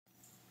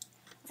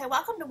Okay,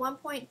 welcome to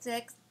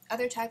 1.6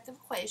 other types of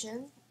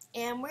equations,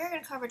 and we're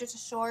going to cover just a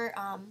short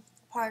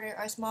part or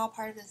a small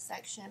part of this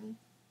section.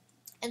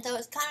 And so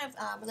it's kind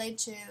of related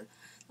to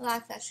the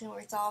last section where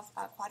we solve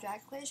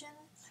quadratic equations.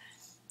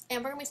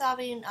 And we're going to be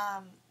solving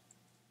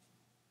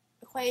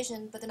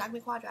equations, but they're not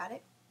going to be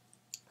quadratic.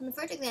 In the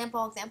first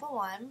example, example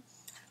 1,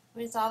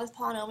 we solve this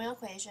polynomial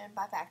equation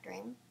by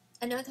factoring.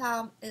 And notice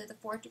how it is a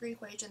fourth degree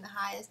equation, the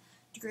highest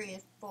degree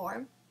is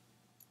 4.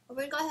 We're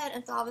going to go ahead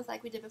and solve this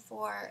like we did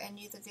before and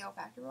use the zero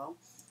factor rule.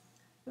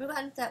 We're going to go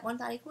ahead and set one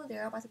side equal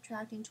 0 by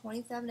subtracting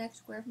 27x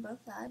squared from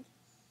both sides.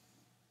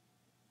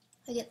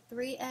 I get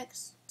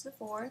 3x to the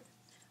fourth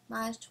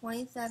minus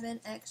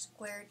 27x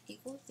squared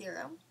equals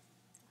 0.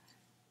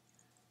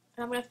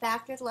 And I'm going to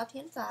factor the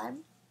left-hand side.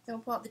 So I'm going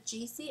to pull out the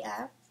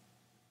GCF.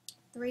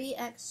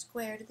 3x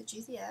squared to the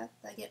GCF.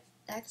 So I get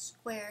x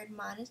squared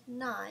minus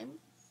 9.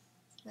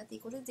 That's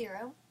equal to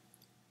 0.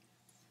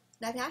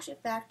 And I can actually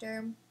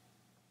factor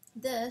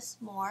this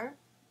more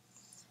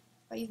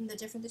by using the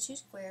difference of two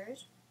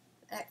squares,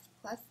 x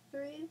plus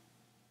 3,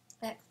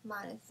 x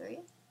minus 3.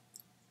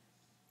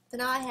 So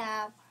now I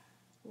have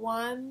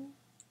 1,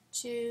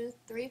 2,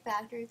 3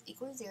 factors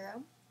equal to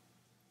 0.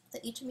 So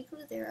each of them equal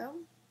to 0.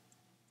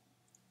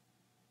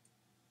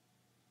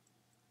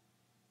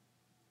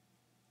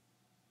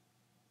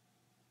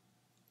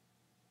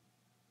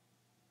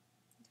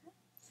 Okay.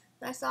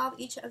 When I solve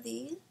each of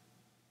these,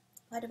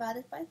 I divide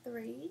this by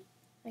 3.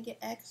 I get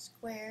x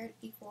squared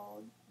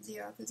equals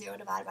 0, because 0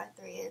 divided by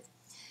 3 is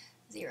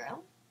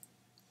 0.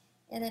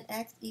 And then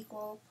x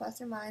equals plus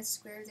or minus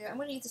square root of 0. I'm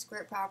going to use the square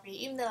root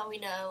property. Even though we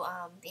know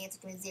the answer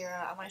can be 0,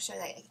 I want to show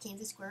that I can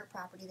use the square root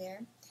property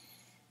there.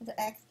 And so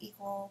x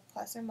equals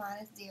plus or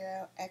minus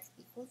 0, x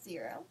equals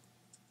 0.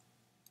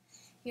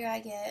 Here I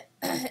get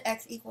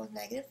x equals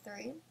negative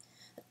 3.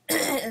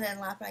 And then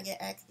last one I get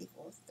x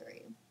equals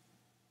 3.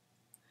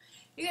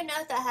 You're going to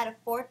note that I had a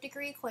fourth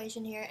degree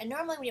equation here, and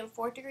normally when you have a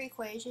fourth degree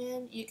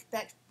equation, you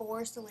expect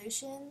 4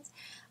 solutions.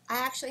 I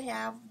actually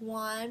have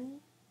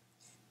 1,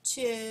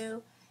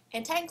 2,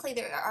 and technically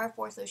there are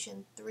 4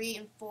 solutions, 3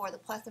 and 4, the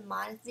plus and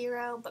minus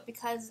 0, but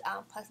because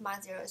plus and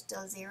minus 0 is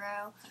still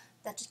 0,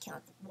 that just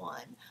counts as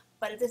 1.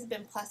 But if this had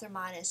been plus or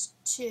minus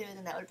 2,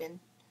 then that would have been,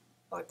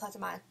 or plus or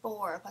minus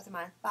 4, or plus or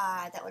minus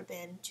 5, that would have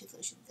been 2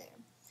 solutions there.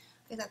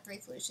 Okay, so I have 3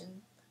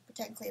 solutions, but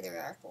technically there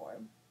are 4.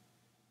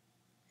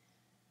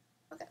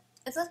 Okay.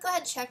 And so let's go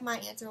ahead and check my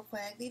answer real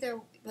quick. These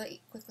are really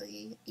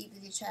quickly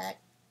easy to check.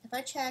 If I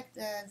check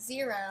the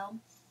 0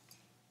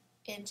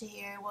 into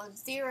here, well,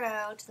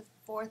 0 to the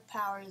fourth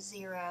power is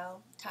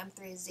 0 times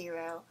 3 is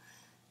 0.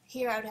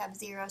 Here I would have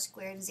 0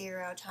 squared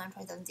 0 times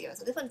 27 0.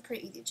 So this one's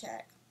pretty easy to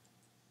check.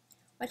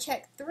 If I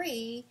check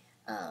 3,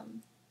 I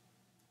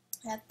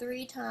have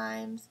 3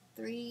 times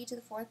 3 to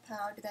the fourth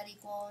power. Does that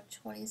equal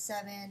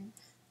 27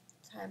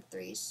 times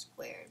 3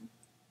 squared?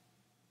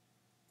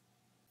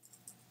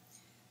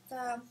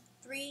 So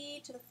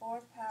 3 to the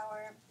fourth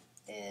power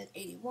is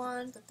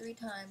 81, so 3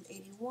 times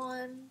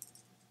 81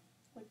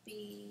 would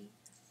be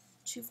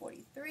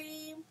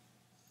 243,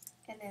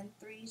 and then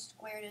 3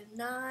 squared is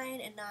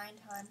 9, and 9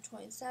 times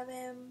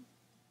 27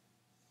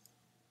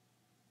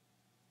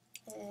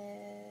 is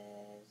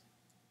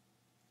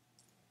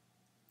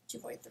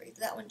 243.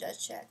 So that one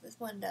does check. This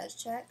one does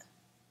check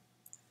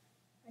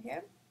right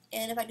here.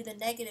 And if I do the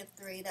negative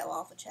 3, that will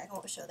also check. I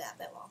won't show that,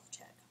 but it will also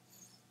check.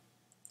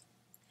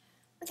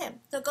 Okay,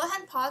 so go ahead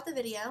and pause the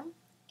video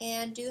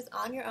and do this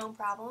on your own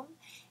problem,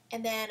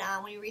 and then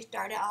when you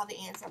restart it, I'll have the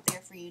answer up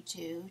there for you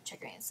to check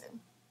your answer.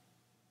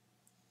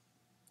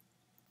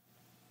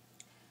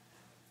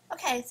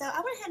 Okay, so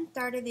I went ahead and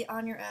started the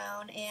on your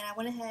own, and I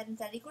went ahead and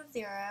set equal to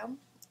 0,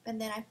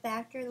 and then I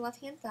factored the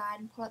left-hand side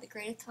and pulled out the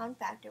greatest common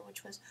factor,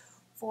 which was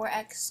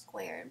 4x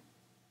squared.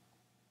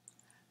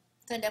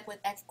 So I ended up with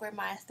x squared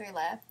minus 3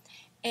 left.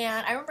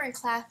 And I remember in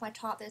class when I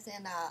taught this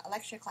in a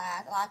lecture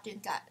class, a lot of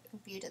students got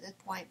confused at this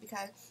point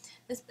because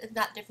this is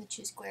not different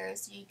than 2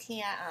 squares, so you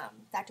can't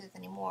factor this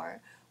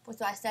anymore.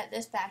 So I set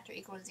this factor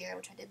equal to 0,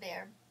 which I did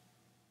there.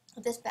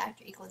 This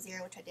factor equals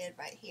 0, which I did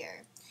right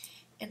here.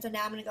 And so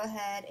now I'm going to go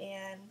ahead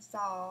and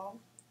solve.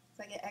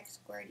 So I get x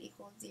squared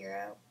equals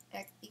 0,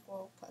 x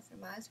equals plus or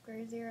minus square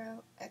root of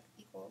 0, x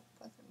equals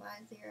plus or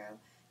minus 0,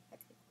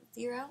 x equals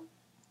 0.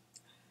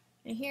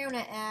 And here when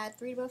I add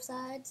 3 to both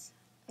sides,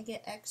 I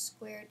get x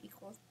squared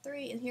equals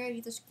 3, and here I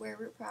use the square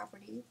root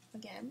property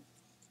again.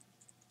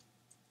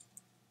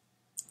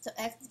 So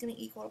x is going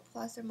to equal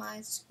plus or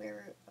minus the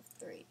square root of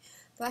 3.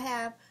 So I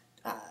have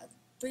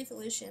 3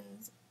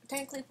 solutions.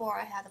 Technically 4,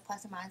 I have the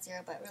plus or minus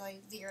 0, but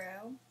really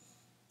 0.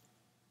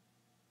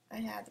 I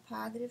have the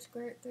positive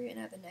square root of 3, and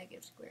I have the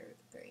negative square root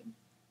of 3.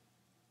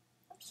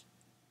 Oops.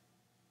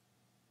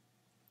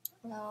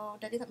 Well,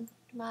 did I do something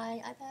to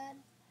my iPad?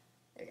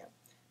 There we go.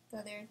 So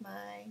there's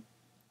my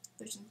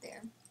solutions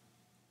there.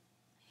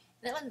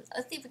 That one,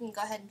 let's see if we can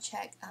go ahead and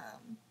check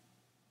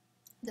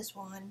this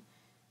one.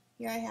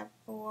 Here I have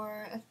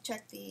 4. Let's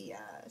check the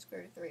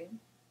square root of 3.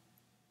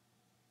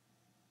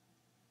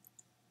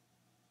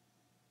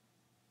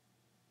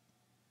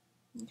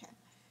 Okay.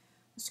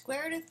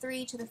 square root of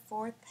 3 to the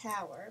 4th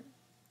power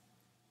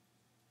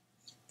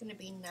is going to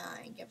be 9.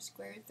 You have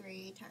square root of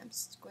 3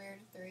 times square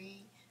root of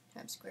 3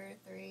 times square root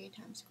of 3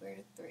 times square root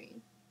of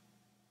 3.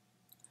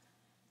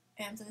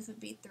 And so this would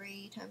be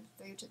 3 times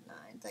 3, which is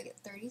 9. So I get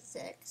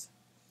 36.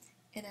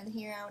 And then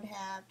here I would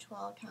have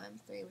 12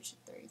 times 3, which is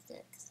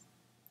 36.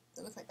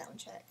 So it looks like that one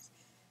checks.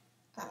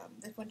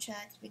 This one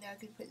checks. We know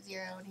we can put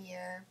 0 in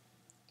here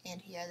and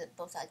here, that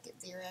both sides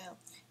get 0.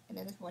 And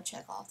then this one will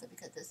check also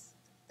because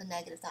the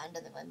negative sign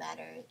doesn't really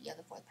matter. You have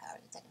the 4th power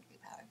and the 2nd degree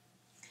power.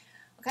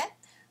 Okay,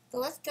 so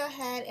let's go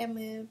ahead and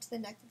move to the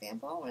next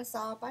example. We're going to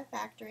solve by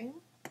factoring.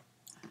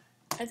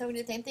 And so we're going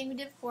to do the same thing we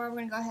did before. We're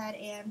going to go ahead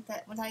and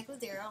set one side equal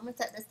to 0. I'm going to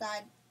set this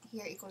side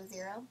here equal to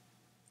 0.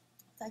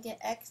 So I get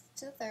x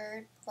to the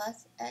 3rd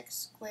plus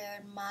x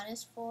squared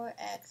minus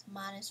 4x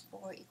minus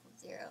 4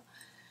 equals 0.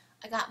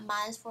 I got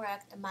minus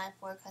 4x and minus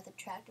 4 because I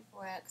subtracted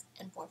 4x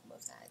and 4 from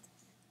both sides.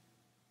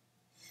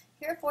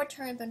 Here are 4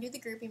 terms. I'm going to do the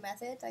grouping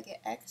method. So I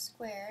get x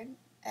squared,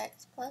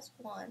 x plus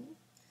 1.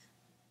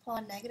 Pull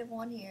a negative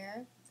 1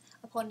 here.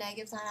 I pull a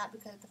negative sign out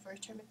because the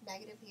first term is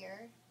negative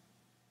here.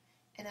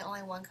 And then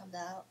only 1 comes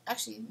out.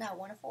 Actually, no,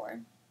 1 or 4.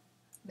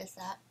 Missed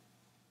that.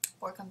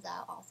 4 comes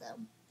out also.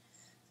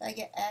 So I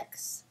get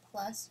x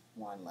plus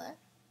 1 left.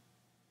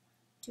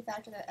 2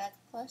 factors are x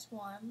plus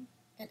 1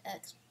 and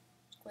x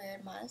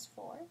squared minus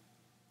 4.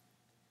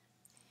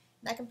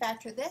 And I can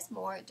factor this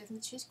more,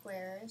 different 2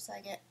 squares. So I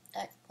get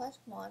x plus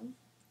 1,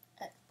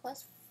 x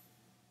plus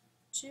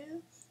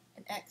 2,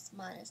 and x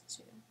minus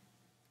 2.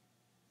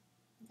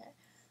 Okay.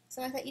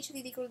 So I set each of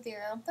these equal to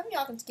 0. Some of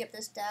y'all can skip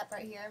this step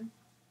right here.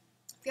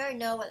 If you already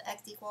know what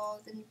x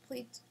equals, then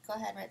please go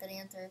ahead and write that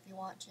answer if you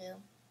want to.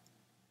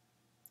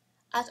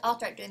 I'll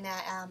start doing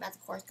that as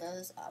the course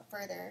goes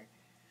further.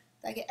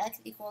 So I get x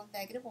equals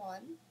negative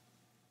 1,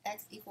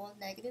 x equals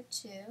negative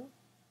 2,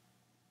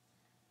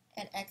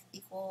 and x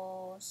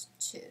equals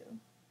 2.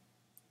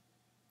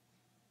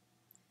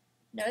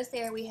 Notice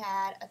there we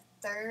had a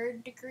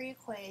 3rd degree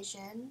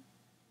equation.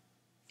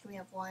 We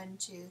have 1,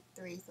 2,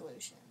 3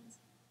 solutions.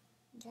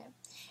 Okay.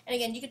 And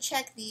again, you could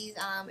check these.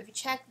 If you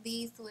check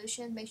these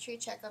solutions, make sure you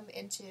check them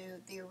into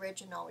the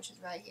original, which is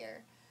right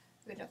here.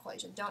 The original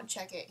equation. Don't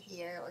check it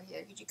here or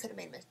here because you could have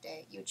made a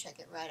mistake. You would check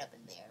it right up in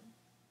there.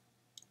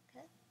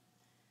 Okay.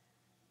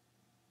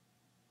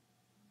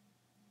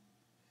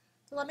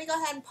 So let me go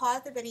ahead and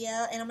pause the video,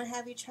 and I'm going to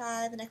have you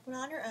try the next one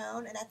on your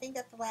own. And I think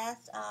that's the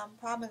last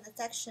problem in the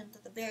section. So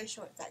it's a very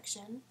short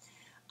section.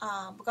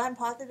 But go ahead and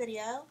pause the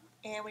video,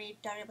 and when you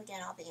start it up again,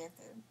 I'll have the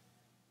answer.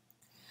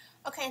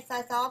 Okay, so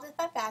I solved this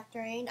by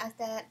factoring. I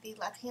set the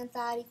left-hand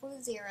side equal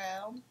to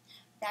 0,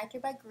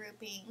 factored by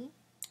grouping,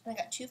 and I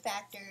got 2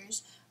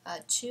 factors,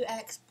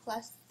 2x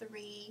plus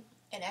 3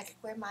 and x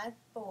squared minus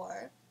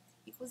 4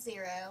 equals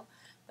 0.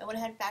 I went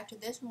ahead and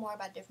factored this more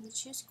by difference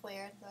of 2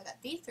 squared, so I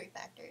got these 3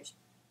 factors.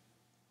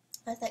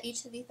 I set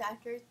each of these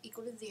factors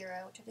equal to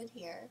 0, which I did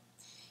here,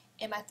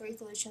 and my 3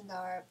 solutions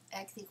are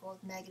x equals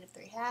negative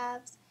 3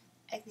 halves,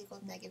 x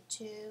equals negative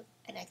 2,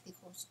 and x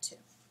equals 2.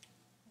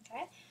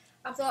 Okay?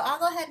 So I'll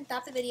go ahead and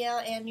stop the video,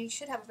 and you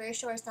should have a very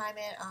short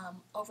assignment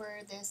over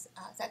this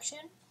section.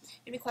 If you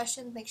have any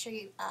questions, make sure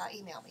you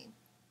email me.